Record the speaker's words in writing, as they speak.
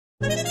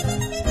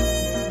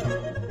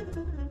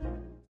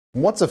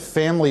What's a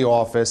family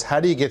office? How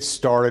do you get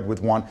started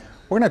with one?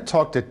 We're going to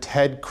talk to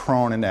Ted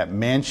Cronin at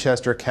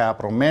Manchester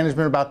Capital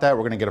Management about that.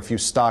 We're going to get a few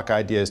stock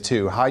ideas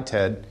too. Hi,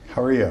 Ted.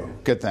 How are you?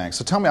 Good, thanks.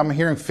 So tell me, I'm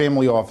hearing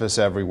family office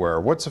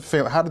everywhere.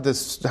 How did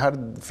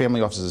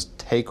family offices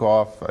take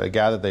off? I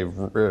gather they've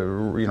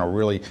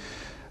really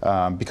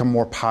become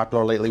more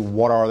popular lately.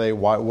 What are they?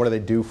 What do they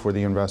do for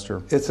the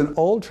investor? It's an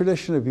old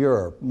tradition of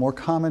Europe, more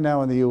common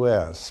now in the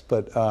U.S.,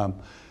 but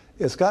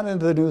it's gotten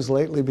into the news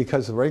lately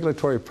because of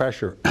regulatory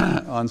pressure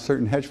on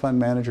certain hedge fund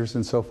managers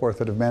and so forth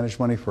that have managed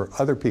money for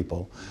other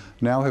people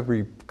now have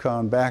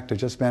gone back to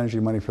just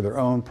managing money for their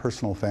own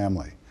personal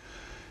family.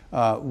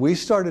 We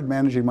started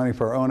managing money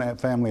for our own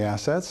family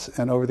assets,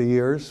 and over the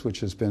years,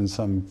 which has been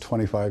some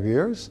 25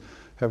 years,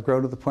 have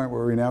grown to the point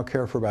where we now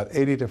care for about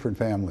 80 different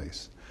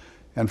families.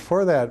 And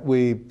for that,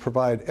 we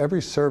provide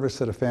every service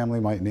that a family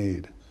might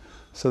need.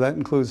 So that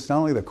includes not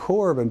only the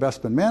core of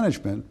investment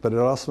management, but it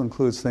also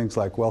includes things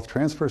like wealth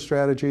transfer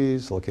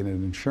strategies, looking at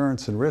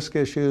insurance and risk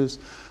issues,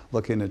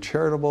 looking at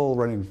charitable,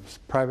 running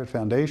private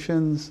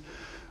foundations.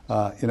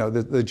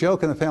 The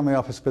joke in the family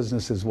office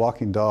business is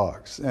walking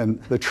dogs.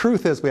 And the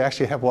truth is we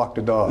actually have walked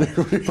a dog.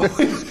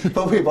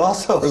 but we've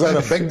also... Was that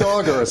a big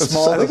dog or a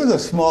small dog? I think it was a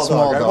small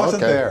dog. I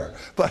wasn't okay. there.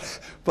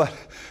 But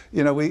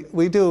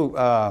we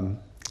do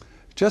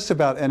just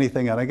about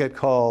anything. And I get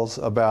calls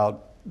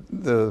about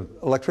the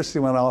electricity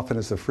went off and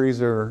it's the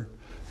freezer.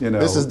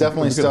 This is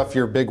definitely stuff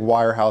your big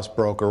wirehouse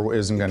broker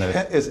isn't going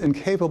to... is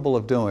incapable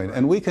of doing.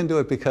 And we can do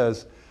it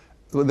because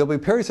there'll be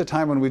periods of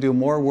time when we do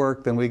more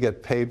work than we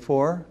get paid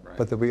for, right.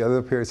 But there'll be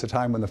other periods of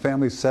time when the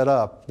family's set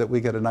up that we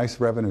get a nice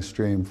revenue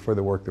stream for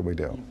the work that we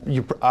do.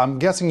 I'm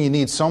guessing you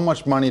need so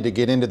much money to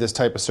get into this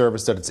type of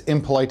service that it's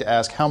impolite to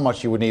ask how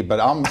much you would need, but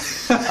I'm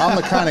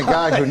the kind of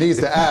guy who needs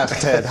to ask,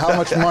 Ted, how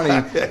much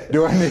money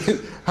do I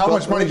need? How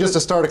much money just to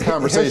start a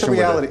conversation Here's the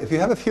reality. with it? If you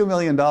have a few $1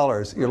 million,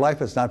 your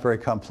life is not very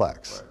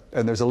complex. Right.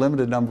 And there's a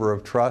limited number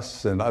of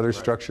trusts and other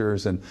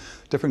structures and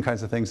different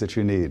kinds of things that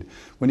you need.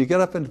 When you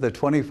get up into the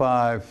 $25,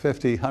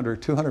 $50, $100,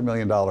 $200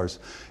 million,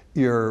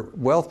 your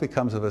wealth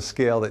becomes of a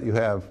scale that you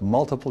have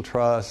multiple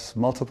trusts,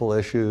 multiple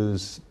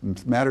issues,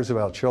 matters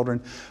about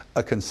children.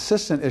 A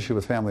consistent issue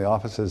with family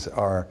offices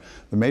are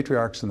the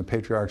matriarchs and the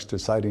patriarchs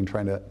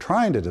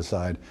trying to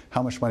decide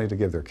how much money to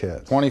give their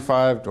kids.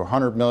 25 to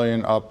 100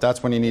 million up.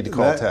 That's when you need to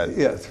call Ted.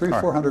 Yeah,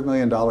 $300–400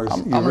 million.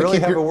 You really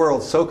have a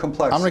world so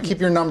complex. I'm going to keep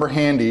your number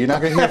handy. You're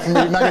not going to hear from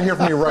me. You're not going to hear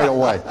from me right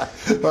away.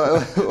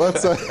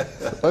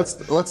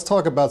 But let's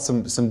talk about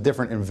some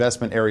different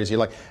investment areas you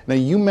like. Now,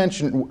 you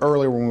mentioned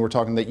earlier when we were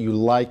talking that you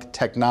like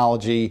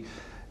technology,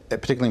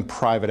 particularly in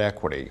private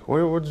equity.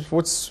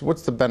 What's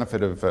the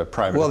benefit of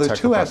private? Well, there are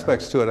two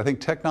aspects to it. I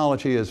think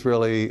technology is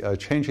really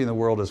changing the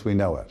world as we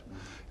know it.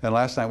 And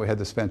last night we had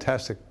this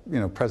fantastic,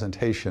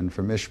 presentation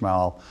from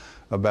Ishmael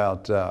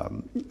about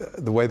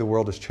the way the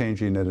world is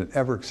changing at an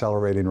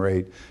ever-accelerating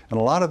rate,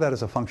 and a lot of that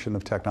is a function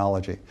of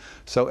technology.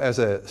 So as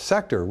a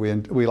sector,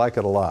 we like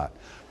it a lot.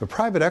 The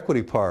private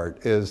equity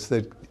part is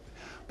that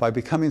by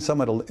becoming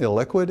somewhat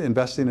illiquid,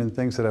 investing in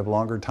things that have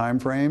longer time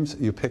frames,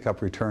 you pick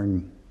up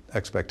return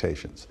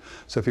expectations.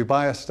 So if you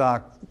buy a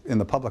stock in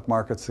the public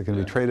markets that can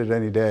be traded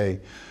any day,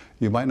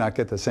 you might not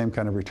get the same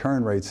kind of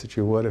return rates that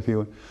you would if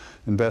you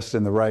invest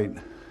in the right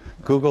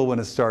Google when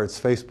it starts,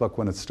 Facebook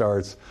when it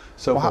starts,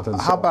 so forth and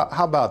so on.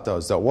 How about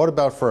those though? What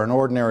about for an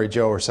ordinary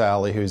Joe or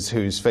Sally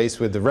who's faced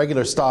with the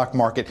regular stock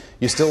market?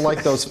 You still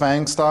like those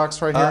FANG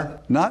stocks right here?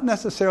 Not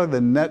necessarily the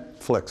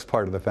Netflix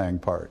part of the FANG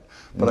part.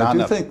 But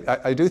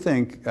I do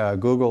think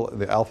Google,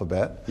 the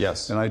Alphabet,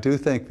 yes, and I do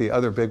think the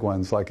other big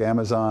ones like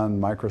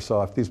Amazon,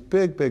 Microsoft, these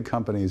big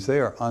companies,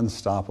 they are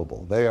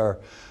unstoppable. They are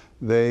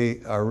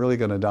really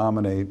going to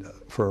dominate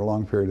for a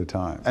long period of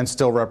time. And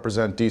still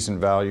represent decent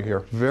value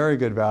here. Very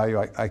good value.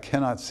 I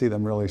cannot see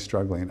them really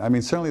struggling. I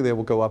mean, certainly they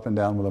will go up and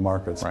down with the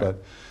markets, right.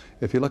 But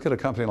if you look at a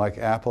company like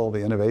Apple,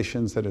 the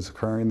innovations that is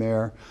occurring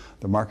there,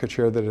 the market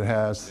share that it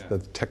has, the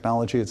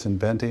technology it's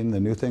inventing, the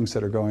new things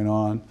that are going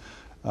on,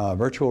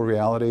 virtual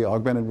reality,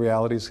 augmented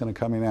reality is going to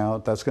coming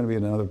out. That's going to be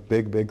another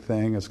big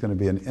thing. It's going to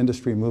be an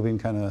industry-moving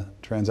kind of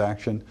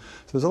transaction.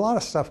 So there's a lot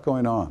of stuff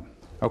going on.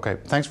 Okay,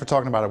 thanks for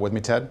talking about it with me,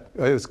 Ted.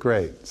 It was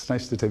great. It's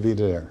nice to be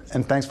there.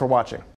 And thanks for watching.